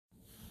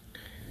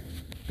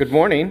Good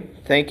morning.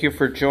 Thank you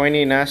for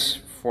joining us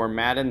for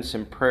Matins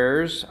and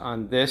Prayers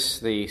on this,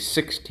 the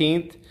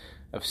 16th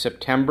of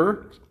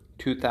September,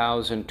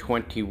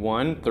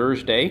 2021,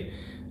 Thursday.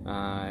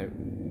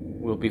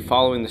 We'll be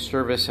following the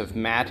service of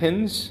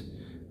Matins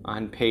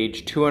on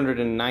page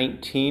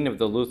 219 of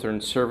the Lutheran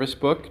Service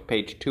Book,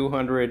 page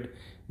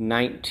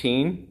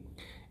 219.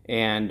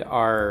 And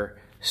our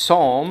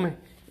psalm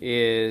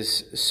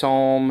is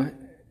Psalm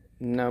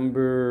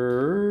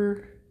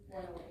number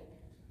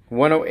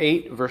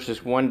 108,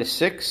 verses 1 to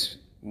 6,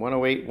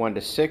 108, 1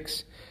 to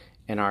 6,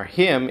 and our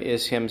hymn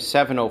is hymn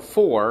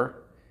 704,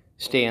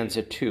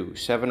 stanza 2.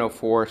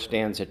 704,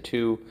 stanza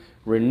 2,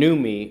 Renew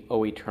Me,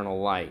 O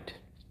Eternal Light.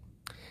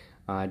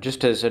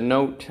 Just as a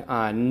note,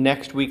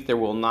 next week there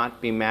will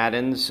not be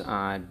Matins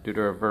due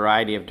to a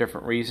variety of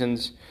different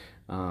reasons,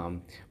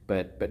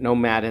 but no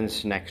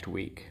Matins next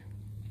week.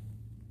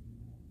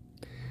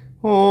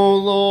 O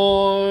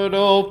Lord,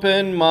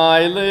 open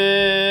my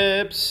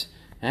lips,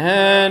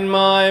 and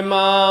my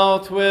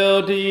mouth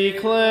will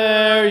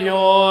declare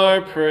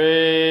your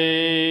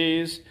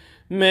praise.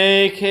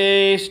 Make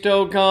haste,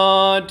 O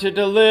God, to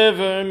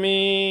deliver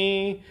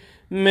me.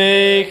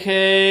 Make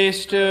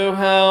haste to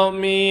help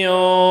me,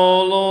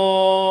 O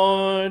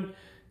Lord.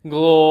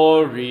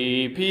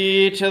 Glory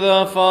be to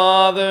the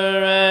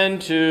Father, and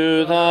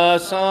to the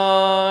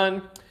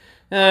Son,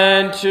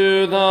 and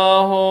to the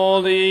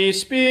Holy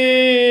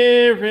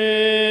Spirit,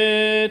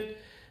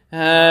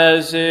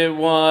 as it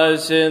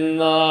was in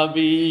the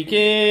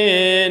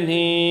beginning,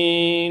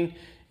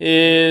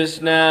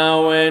 is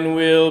now, and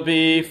will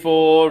be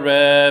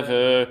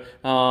forever.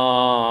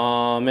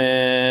 Amen.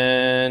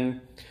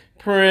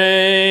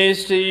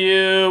 Praise to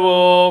you,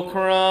 O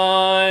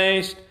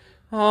Christ.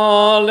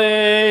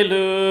 Alleluia.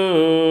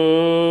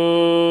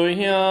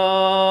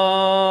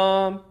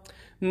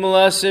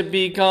 Blessed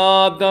be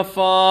God the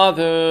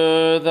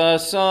Father, the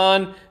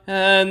Son,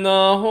 and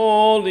the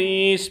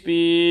Holy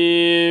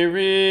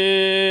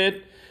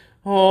Spirit.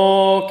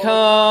 Oh,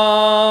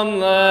 come,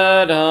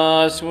 let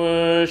us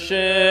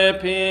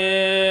worship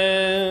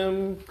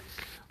him.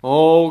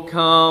 Oh,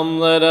 come,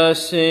 let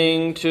us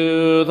sing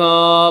to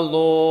the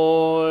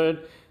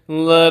Lord.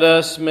 Let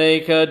us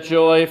make a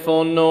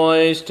joyful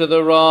noise to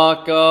the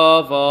rock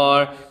of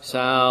our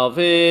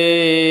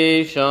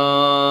salvation.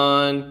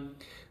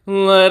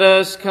 Let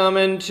us come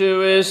into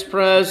his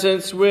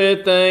presence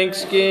with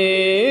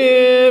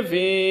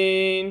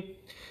thanksgiving.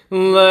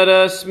 Let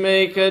us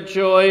make a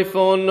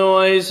joyful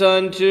noise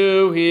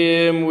unto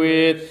him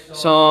with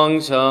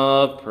songs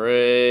of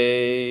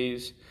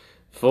praise.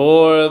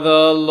 For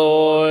the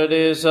Lord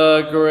is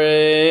a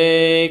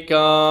great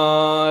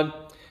God,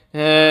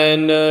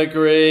 and a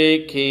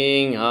great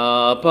King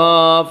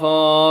above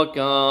all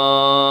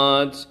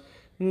gods.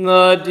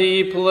 The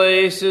deep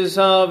places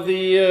of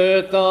the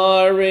earth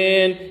are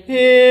in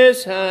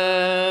his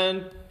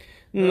hand.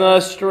 The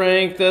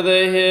strength of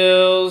the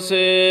hills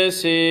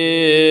is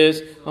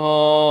his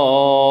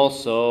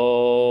also.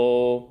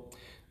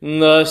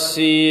 The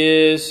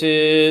sea is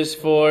his,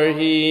 for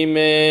he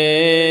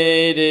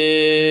made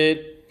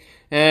it,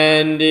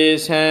 and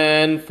his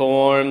hand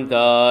formed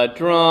the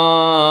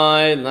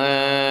dry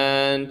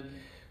land.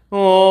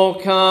 Oh,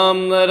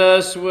 come, let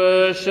us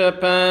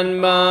worship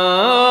and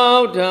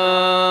bow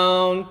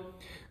down.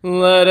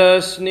 Let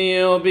us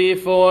kneel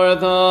before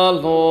the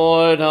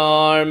Lord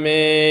our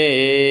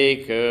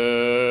Maker.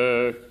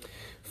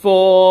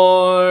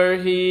 For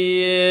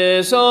he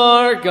is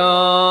our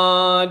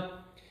God,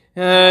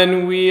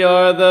 and we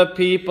are the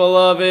people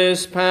of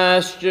his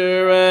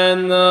pasture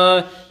and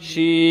the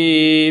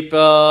sheep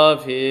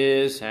of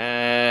his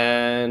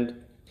hand.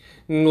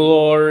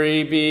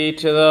 Glory be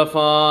to the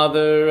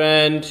Father,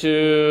 and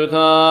to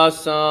the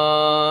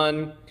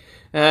Son,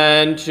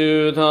 and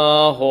to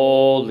the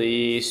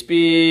Holy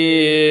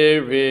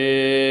Spirit,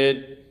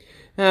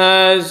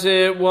 as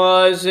it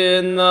was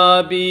in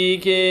the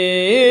beginning,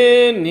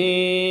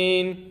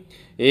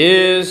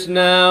 is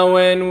now,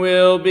 and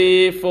will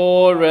be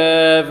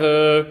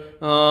forever.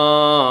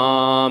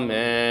 Amen.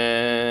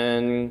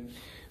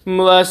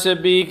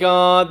 Blessed be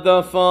God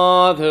the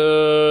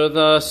Father,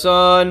 the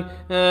Son,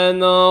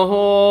 and the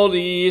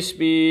Holy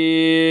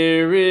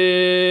Spirit.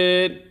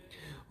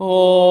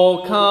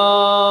 Oh,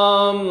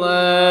 come,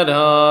 let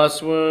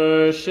us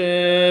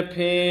worship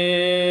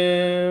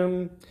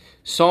him.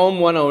 Psalm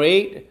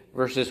 108,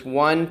 verses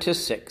 1 to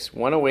 6.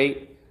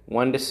 108,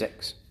 1 to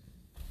 6.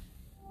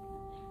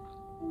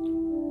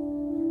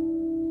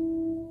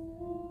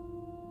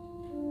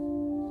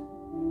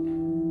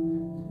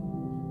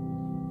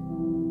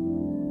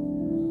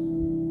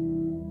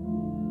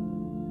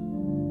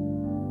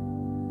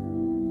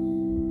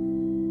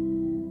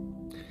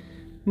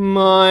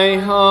 My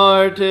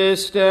heart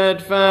is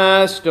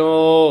steadfast,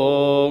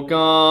 O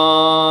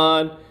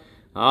God.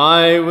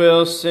 I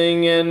will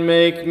sing and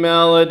make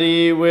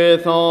melody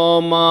with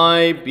all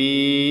my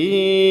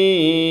being.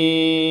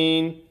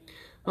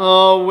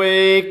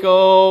 Awake,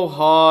 O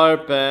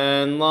harp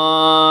and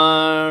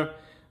lyre.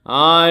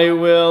 I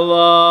will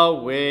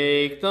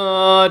awake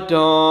the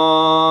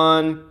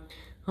dawn.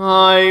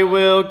 I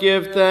will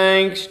give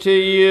thanks to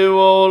you,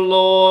 O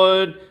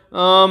Lord,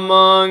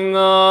 among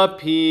the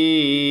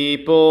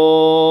peoples.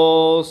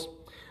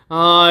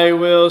 I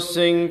will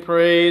sing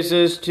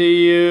praises to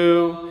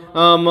you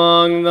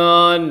among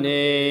the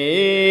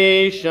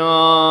nations.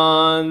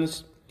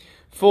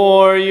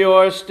 For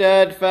your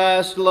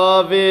steadfast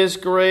love is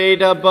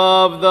great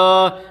above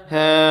the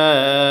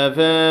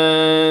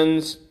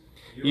heavens.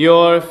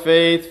 Your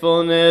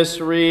faithfulness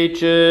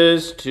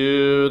reaches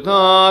to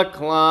the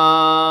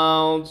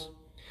clouds.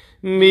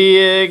 Be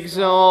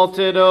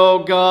exalted, O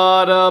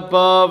God,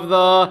 above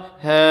the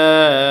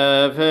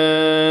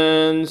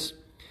heavens.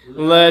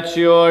 Let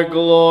your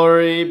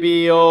glory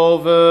be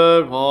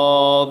over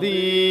all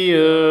the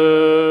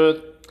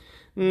earth,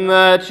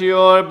 that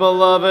your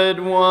beloved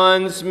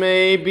ones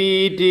may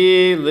be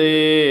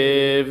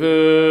delivered.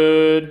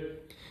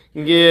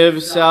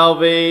 Give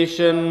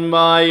salvation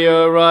by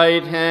your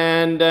right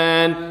hand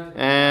and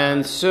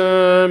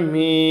answer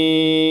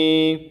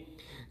me.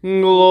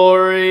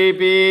 Glory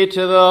be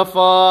to the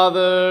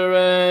Father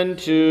and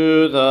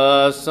to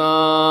the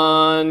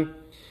Son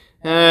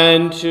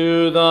and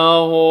to the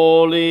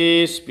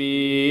Holy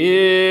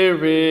Spirit,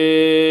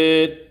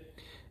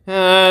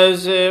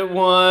 as it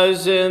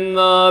was in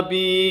the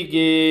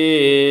beginning,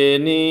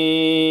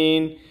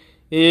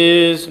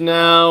 is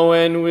now,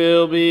 and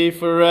will be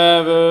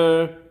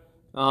forever.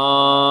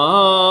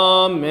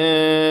 Amen.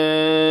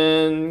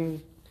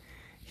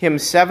 Hymn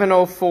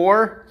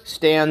 704,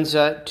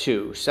 stanza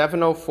 2.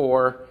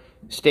 704,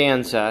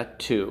 stanza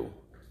 2.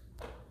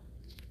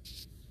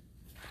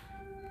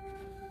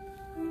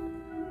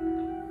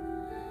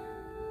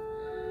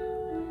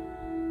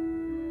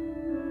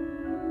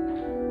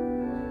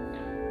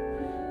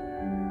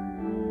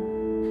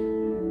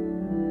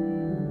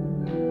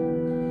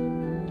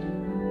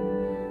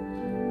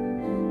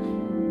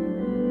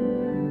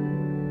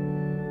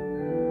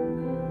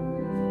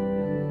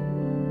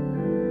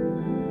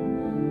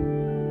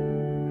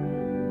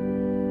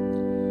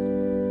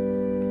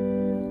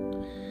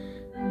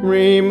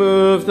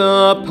 Remove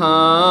the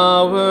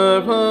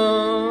power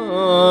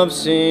of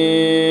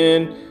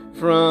sin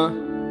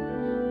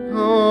from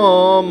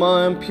all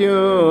my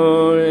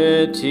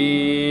impurity,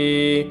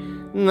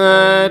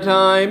 that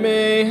I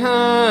may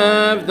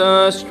have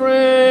the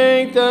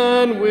strength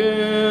and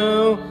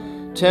will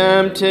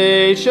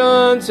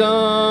temptations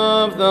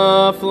of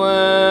the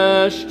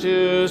flesh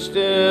to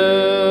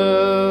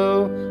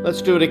still.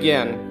 Let's do it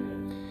again.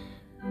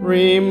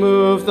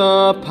 Remove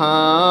the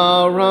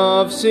power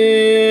of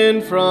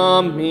sin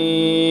from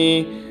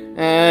me,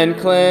 and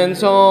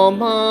cleanse all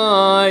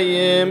my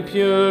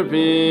impurity,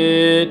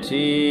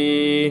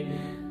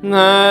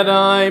 that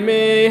I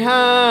may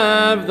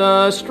have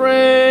the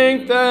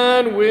strength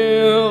and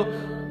will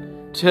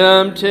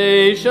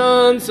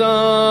temptations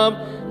of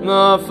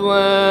the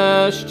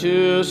flesh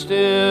to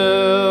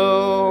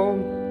still.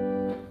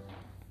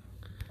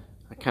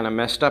 I kind of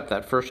messed up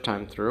that first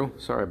time through.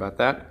 Sorry about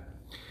that.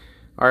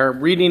 Our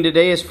reading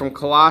today is from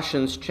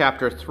Colossians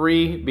chapter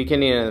 3,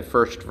 beginning in the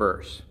first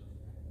verse.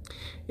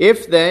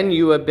 If then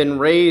you have been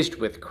raised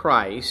with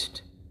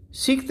Christ,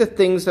 seek the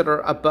things that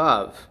are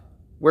above,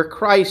 where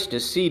Christ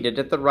is seated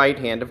at the right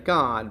hand of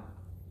God.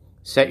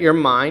 Set your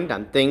mind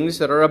on things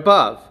that are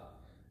above,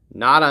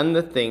 not on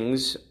the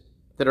things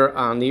that are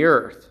on the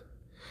earth.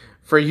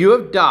 For you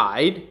have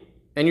died,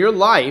 and your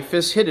life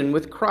is hidden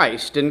with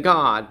Christ in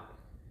God.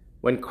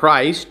 When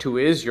Christ, who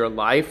is your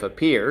life,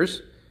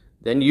 appears,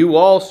 then you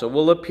also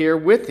will appear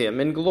with him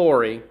in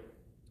glory.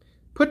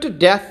 Put to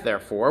death,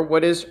 therefore,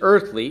 what is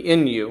earthly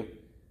in you: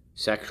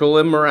 sexual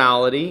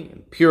immorality,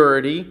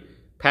 impurity,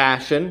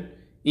 passion,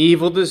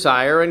 evil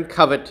desire, and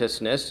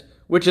covetousness,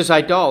 which is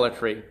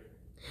idolatry.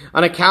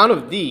 On account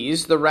of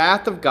these, the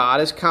wrath of God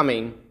is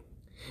coming.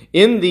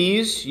 In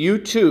these you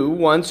too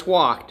once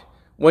walked,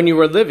 when you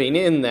were living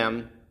in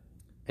them.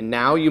 And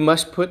now you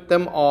must put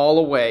them all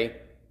away: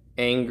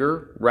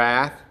 anger,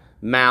 wrath,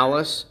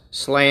 malice,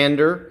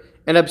 slander,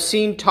 and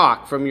obscene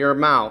talk from your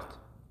mouth.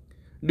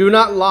 Do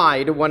not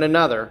lie to one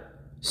another,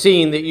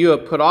 seeing that you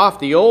have put off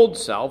the old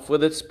self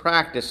with its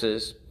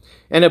practices,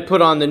 and have put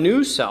on the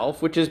new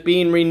self, which is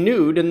being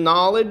renewed in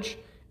knowledge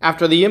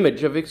after the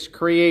image of its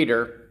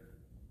Creator.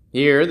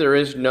 Here there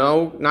is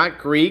not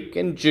Greek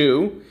and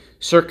Jew,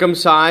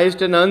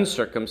 circumcised and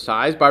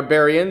uncircumcised,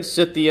 barbarian,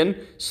 Scythian,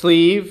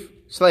 slave,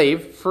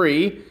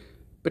 free,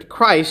 but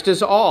Christ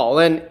is all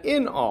and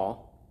in all.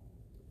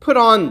 Put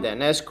on,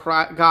 then, as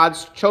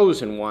God's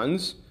chosen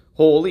ones,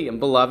 holy and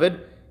beloved,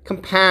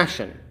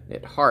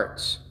 compassionate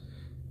hearts,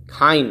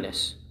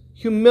 kindness,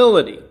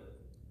 humility,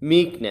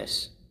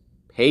 meekness,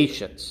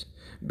 patience,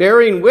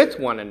 bearing with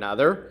one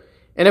another,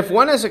 and if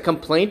one has a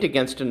complaint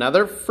against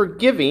another,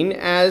 forgiving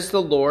as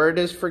the Lord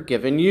has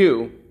forgiven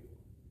you.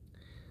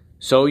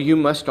 So you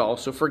must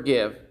also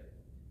forgive.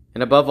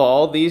 And above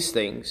all these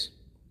things,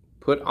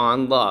 put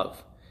on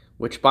love,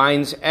 which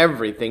binds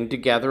everything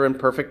together in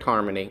perfect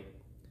harmony.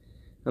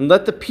 And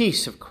let the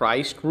peace of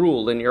Christ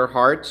rule in your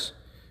hearts,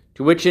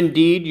 to which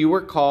indeed you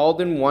were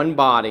called in one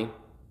body.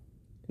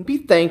 And be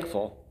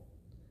thankful.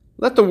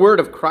 Let the word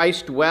of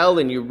Christ dwell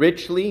in you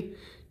richly,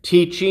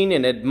 teaching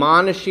and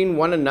admonishing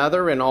one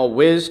another in all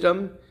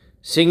wisdom,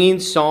 singing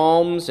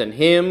psalms and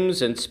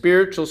hymns and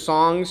spiritual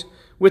songs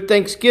with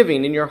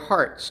thanksgiving in your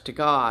hearts to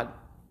God.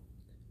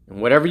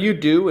 And whatever you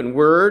do in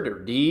word or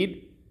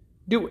deed,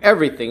 do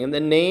everything in the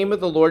name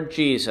of the Lord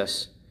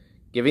Jesus,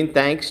 giving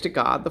thanks to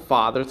God the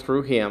Father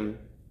through him.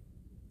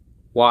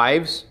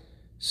 Wives,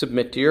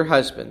 submit to your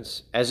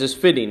husbands, as is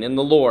fitting in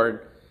the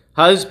Lord.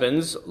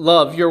 Husbands,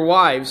 love your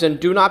wives, and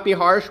do not be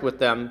harsh with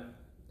them.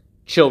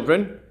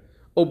 Children,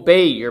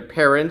 obey your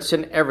parents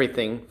in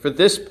everything, for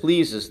this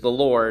pleases the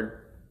Lord.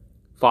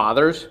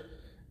 Fathers,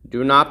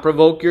 do not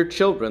provoke your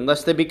children,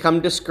 lest they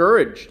become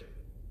discouraged.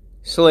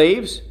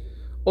 Slaves,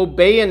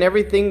 obey in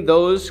everything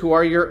those who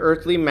are your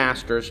earthly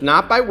masters,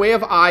 not by way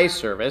of eye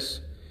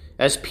service,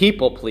 as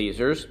people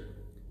pleasers,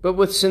 but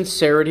with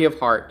sincerity of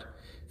heart,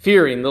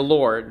 fearing the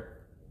Lord.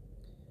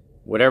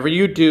 Whatever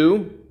you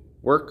do,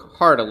 work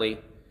heartily,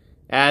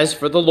 as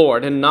for the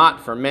Lord and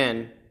not for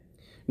men,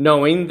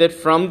 knowing that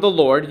from the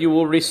Lord you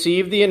will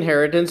receive the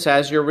inheritance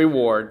as your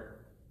reward.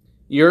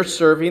 You're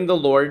serving the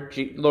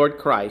Lord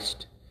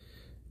Christ.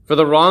 For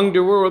the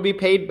wrongdoer will be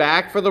paid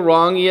back for the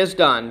wrong he has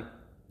done,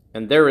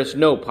 and there is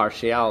no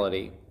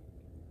partiality.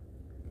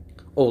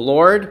 O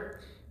Lord,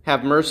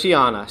 have mercy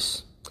on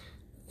us.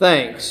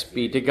 Thanks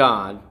be to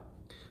God.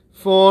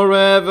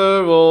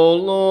 Forever, O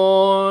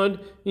Lord,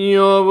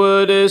 your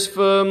word is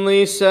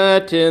firmly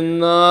set in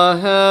the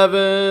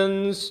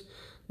heavens.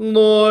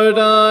 Lord,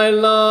 I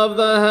love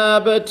the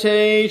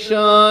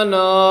habitation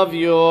of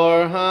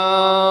your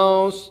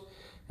house,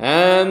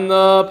 and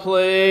the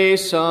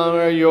place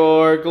where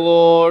your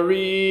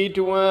glory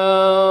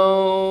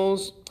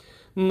dwells.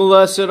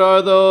 Blessed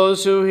are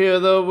those who hear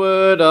the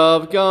word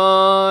of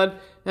God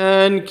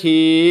and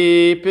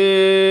keep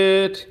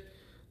it.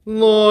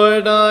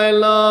 Lord, I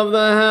love the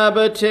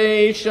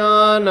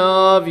habitation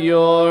of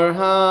your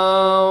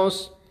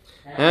house,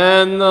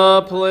 and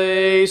the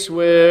place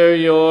where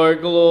your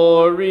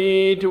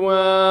glory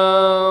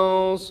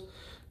dwells.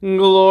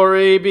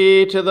 Glory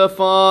be to the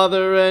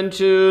Father, and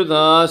to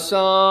the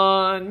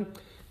Son,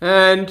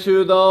 and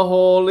to the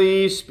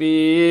Holy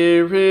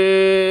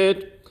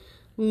Spirit.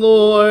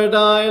 Lord,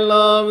 I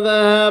love the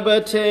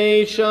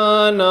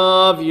habitation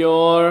of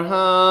your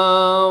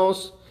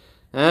house,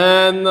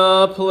 and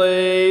the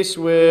place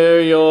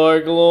where your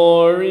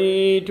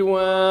glory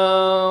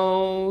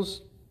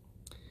dwells.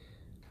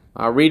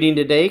 Our reading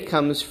today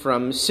comes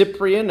from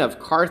Cyprian of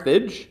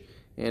Carthage,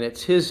 and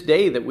it's his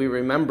day that we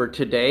remember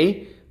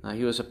today.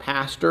 He was a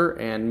pastor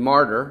and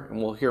martyr,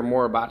 and we'll hear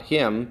more about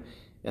him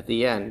at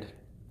the end.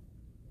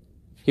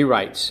 He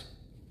writes,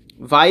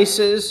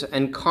 "Vices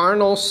and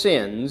carnal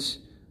sins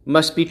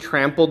must be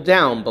trampled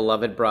down,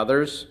 beloved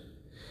brothers,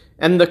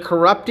 and the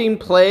corrupting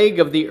plague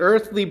of the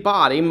earthly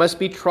body must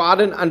be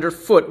trodden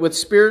underfoot with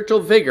spiritual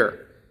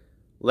vigor,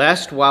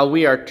 lest while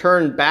we are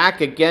turned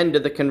back again to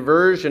the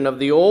conversion of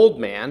the old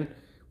man,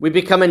 we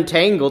become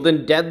entangled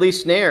in deadly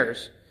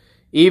snares,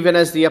 even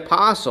as the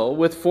apostle,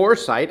 with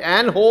foresight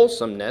and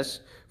wholesomeness,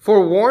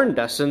 forewarned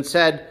us and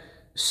said,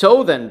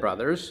 'So then,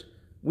 brothers,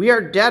 we are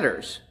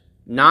debtors,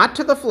 not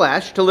to the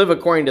flesh, to live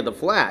according to the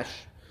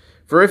flesh.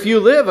 For if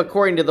you live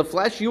according to the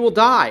flesh, you will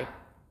die.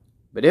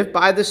 But if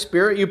by the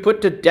Spirit you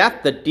put to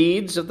death the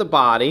deeds of the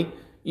body,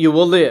 you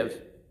will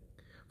live.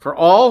 For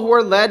all who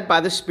are led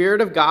by the Spirit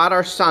of God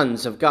are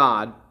sons of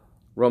God.'"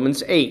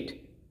 Romans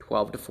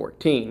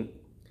 8:12-14.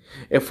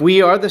 If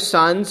we are the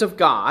sons of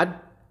God,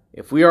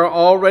 if we are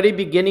already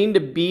beginning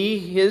to be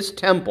his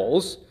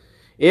temples,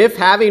 if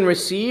having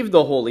received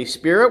the Holy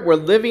Spirit we're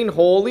living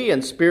holy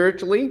and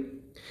spiritually,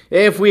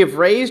 if we have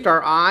raised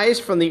our eyes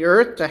from the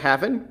earth to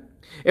heaven,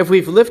 if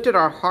we've lifted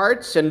our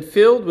hearts and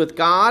filled with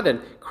God and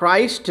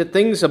Christ to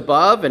things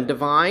above and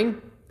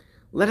divine,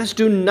 let us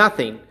do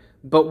nothing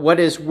but what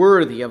is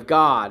worthy of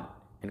God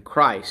and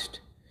Christ.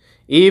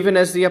 Even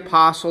as the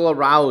apostle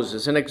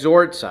arouses and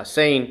exhorts us,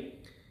 saying,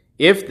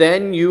 "If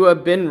then you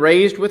have been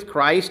raised with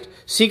Christ,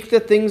 seek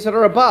the things that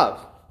are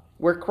above,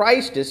 where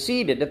Christ is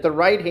seated at the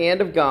right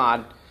hand of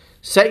God.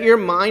 Set your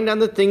mind on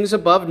the things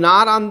above,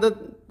 not on the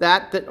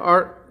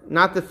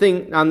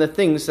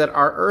things that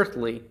are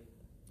earthly.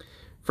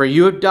 For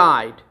you have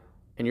died,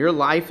 and your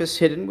life is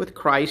hidden with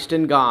Christ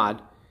in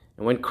God.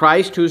 And when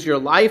Christ, who's your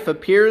life,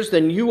 appears,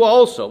 then you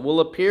also will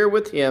appear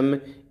with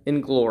him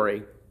in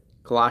glory."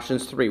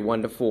 Colossians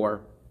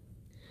 3:1-4.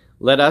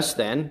 Let us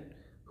then,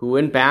 who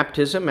in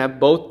baptism have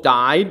both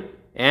died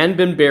and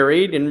been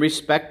buried in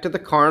respect to the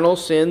carnal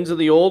sins of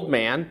the old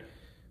man,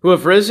 who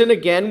have risen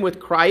again with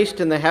Christ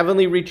in the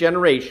heavenly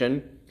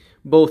regeneration,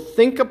 both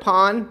think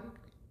upon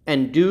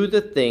and do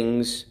the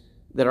things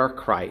that are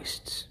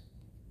Christ's.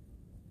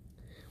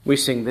 We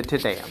sing the Te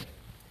Deum.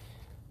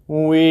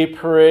 We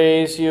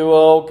praise you,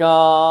 O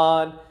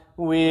God.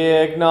 We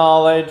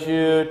acknowledge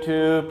you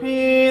to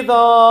be the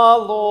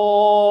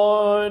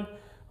Lord.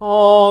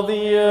 All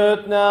the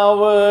earth now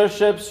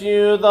worships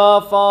you,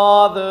 the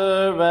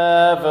Father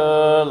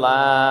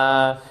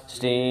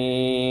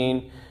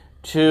everlasting.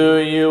 To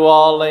you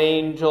all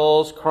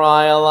angels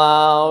cry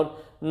aloud.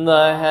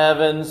 the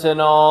heavens and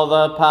all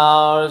the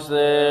powers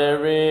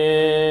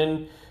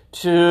therein.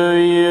 To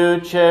you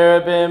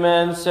cherubim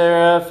and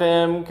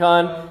seraphim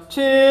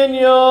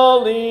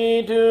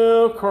continually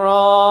do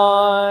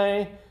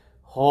cry,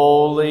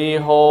 Holy,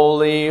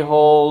 holy,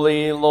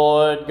 holy,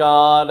 Lord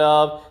God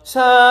of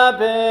Sabaoth.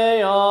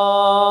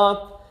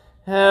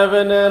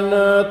 Heaven and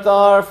earth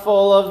are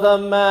full of the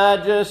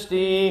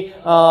majesty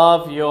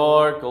of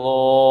your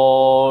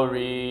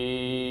glory.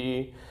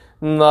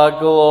 The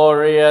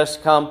glorious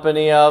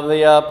company of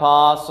the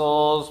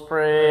apostles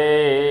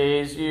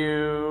praise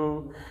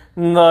you.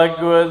 The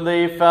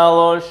goodly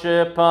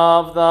fellowship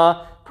of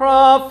the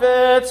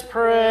prophets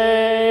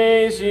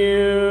praise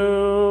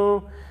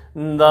you.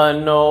 The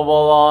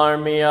noble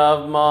army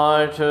of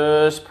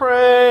martyrs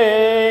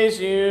praise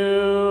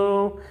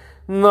you.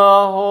 The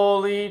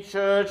holy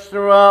church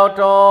throughout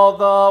all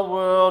the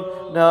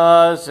world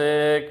does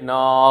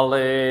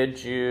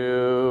acknowledge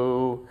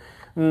you.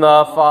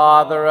 The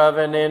Father of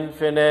an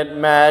infinite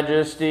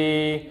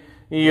majesty,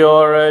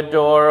 your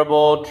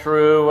adorable,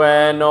 true,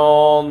 and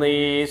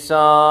only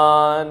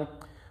Son,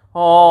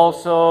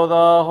 also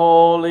the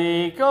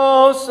Holy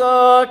Ghost,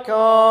 the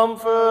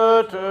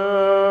Comforter.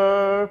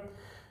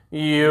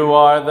 You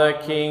are the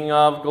King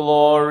of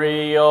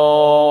glory,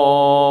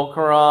 O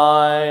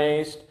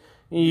Christ.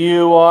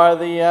 You are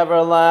the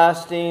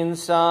everlasting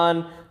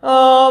Son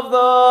of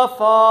the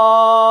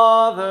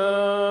Father.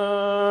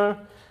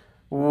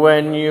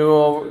 When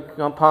you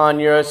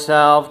upon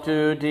yourself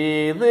to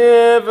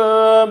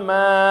deliver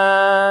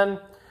man,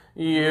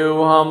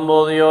 you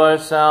humble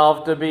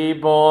yourself to be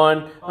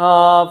born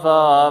of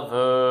a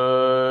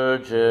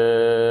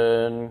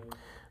virgin.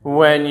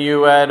 When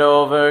you had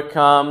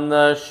overcome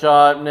the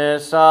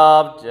sharpness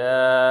of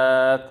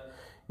death,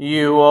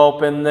 you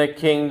open the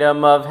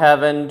kingdom of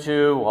heaven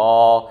to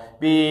all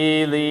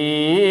believers.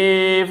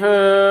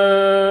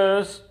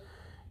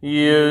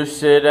 You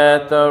sit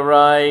at the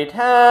right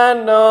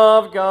hand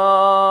of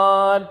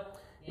God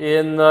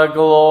in the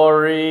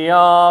glory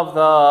of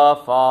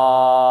the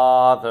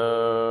Father.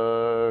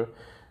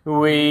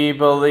 We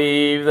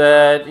believe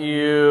that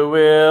you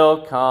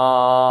will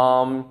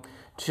come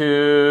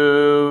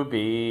to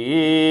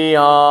be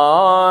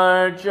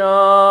our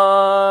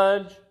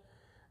judge.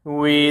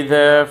 We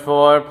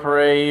therefore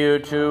pray you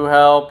to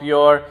help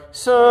your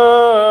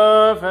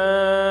servants,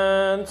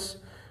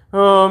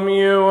 whom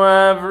you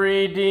have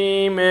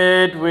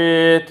redeemed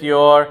with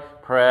your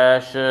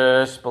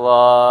precious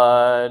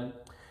blood.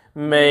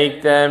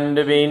 Make them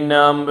to be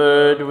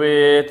numbered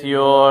with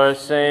your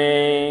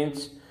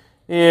saints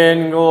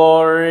in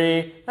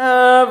glory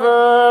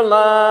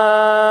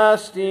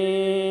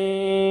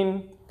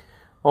everlasting.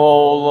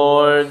 O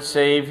Lord,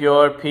 save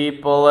your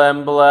people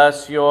and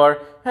bless your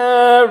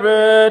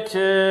heritage.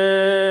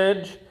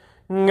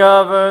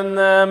 Govern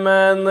them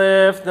and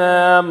lift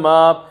them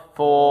up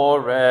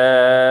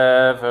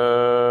forever.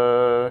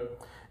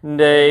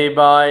 Day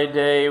by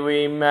day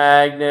we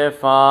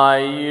magnify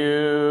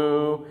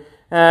you,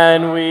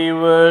 and we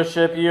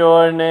worship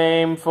your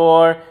name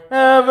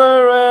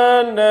forever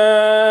and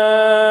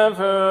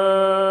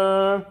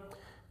ever.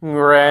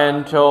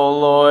 Grant, O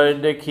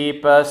Lord, to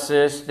keep us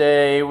this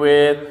day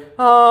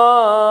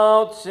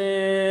without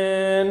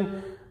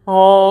sin.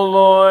 O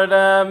Lord,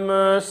 have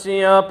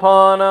mercy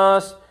upon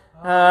us.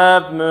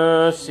 Have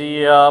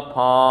mercy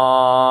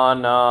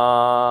upon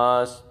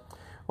us.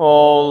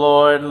 O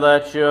Lord,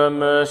 let your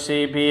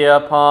mercy be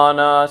upon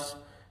us,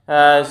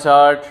 as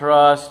our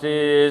trust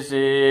is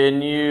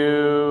in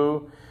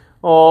you.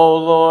 O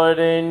Lord,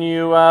 in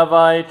you have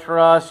I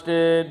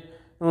trusted.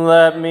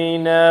 Let me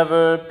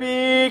never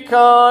be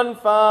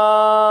confounded.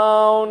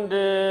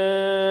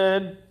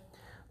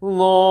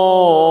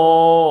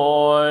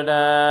 Lord,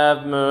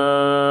 have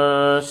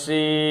mercy.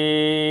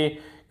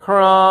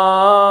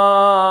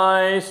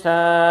 Christ,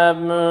 have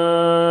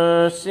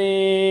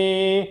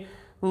mercy.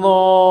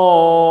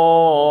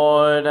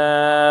 Lord,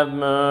 have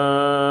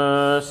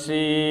mercy.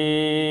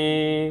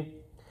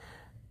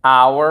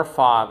 Our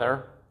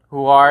Father,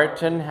 who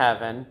art in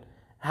heaven,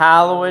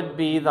 hallowed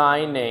be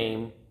thy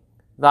name.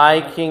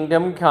 Thy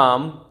kingdom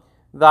come,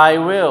 thy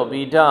will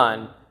be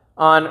done,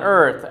 on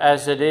earth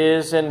as it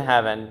is in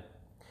heaven.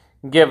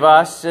 Give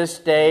us this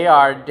day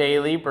our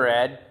daily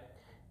bread,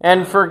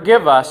 and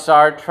forgive us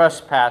our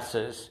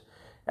trespasses,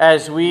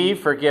 as we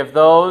forgive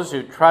those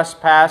who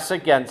trespass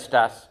against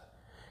us.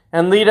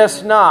 And lead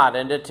us not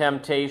into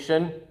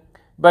temptation,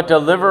 but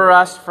deliver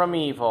us from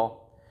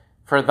evil.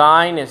 For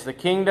thine is the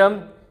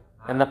kingdom,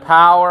 and the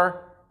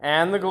power,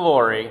 and the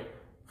glory,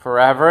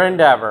 forever and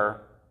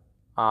ever.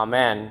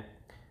 Amen.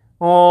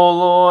 O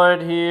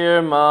Lord, hear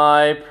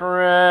my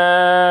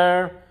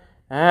prayer,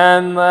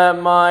 and let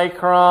my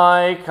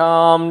cry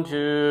come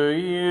to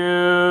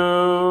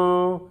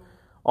you.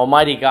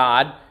 Almighty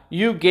God,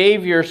 you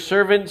gave your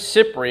servant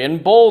Cyprian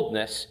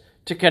boldness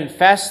to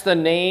confess the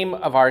name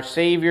of our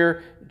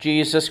Savior,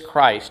 Jesus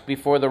Christ,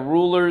 before the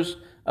rulers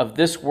of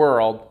this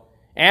world,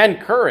 and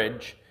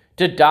courage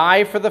to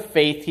die for the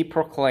faith he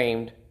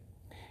proclaimed.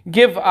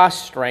 Give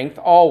us strength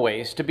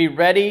always to be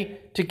ready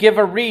to give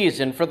a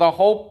reason for the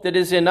hope that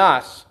is in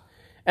us,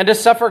 and to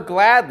suffer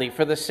gladly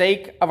for the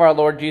sake of our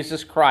Lord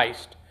Jesus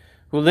Christ,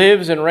 who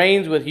lives and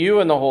reigns with you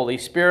in the Holy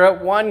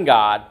Spirit, one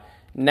God,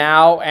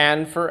 now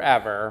and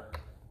forever.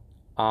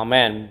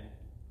 Amen.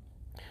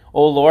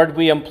 O Lord,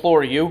 we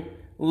implore you,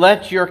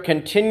 let your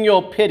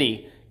continual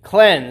pity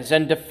cleanse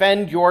and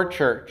defend your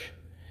church.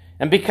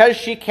 And because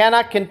she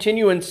cannot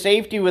continue in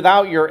safety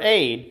without your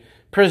aid,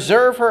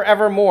 preserve her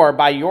evermore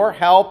by your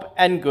help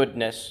and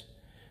goodness.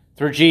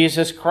 Through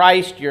Jesus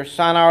Christ, your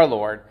Son, our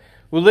Lord,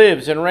 who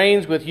lives and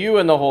reigns with you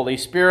in the Holy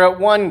Spirit,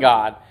 one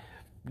God,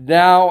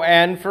 now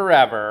and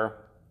forever.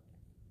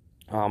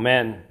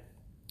 Amen.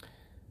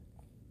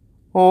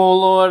 O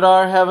Lord,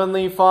 our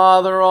heavenly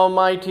Father,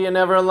 almighty and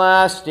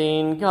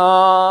everlasting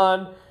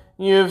God,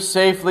 you've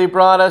safely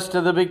brought us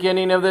to the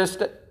beginning of this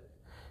day.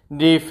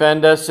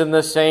 Defend us in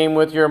the same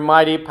with your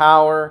mighty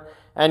power,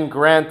 and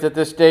grant that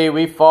this day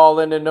we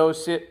fall into no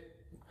sin,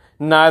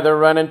 neither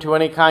run into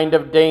any kind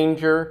of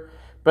danger,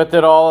 but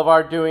that all of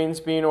our doings,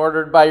 being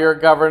ordered by your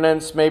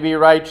governance, may be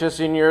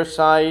righteous in your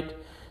sight.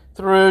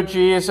 Through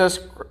Jesus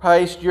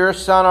Christ, your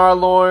Son, our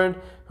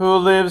Lord, who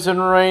lives and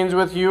reigns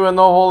with you in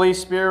the Holy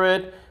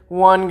Spirit,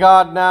 one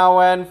God, now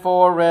and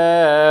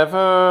forever.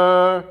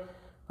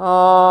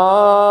 Amen.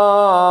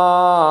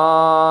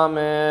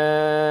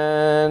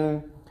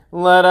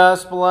 Let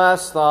us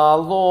bless the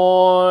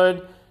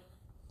Lord.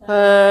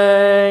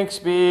 Thanks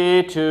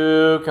be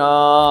to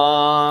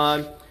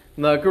God.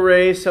 The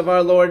grace of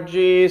our Lord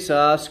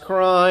Jesus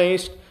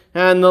Christ,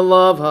 and the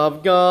love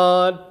of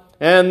God,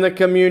 and the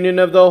communion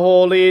of the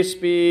Holy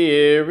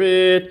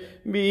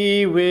Spirit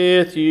be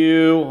with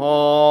you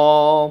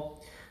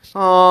all.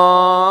 Amen.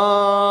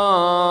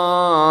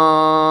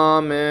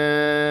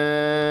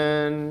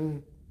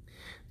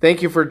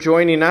 Thank you for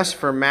joining us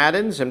for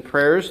Matins and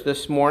prayers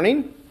this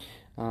morning.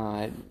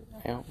 I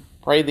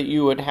pray that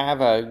you would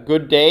have a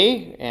good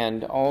day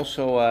and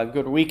also a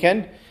good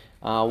weekend.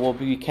 We'll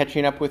be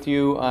catching up with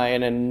you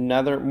in a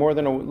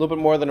little bit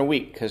more than a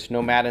week, because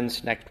no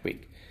Matins next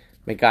week.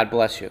 May God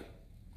bless you.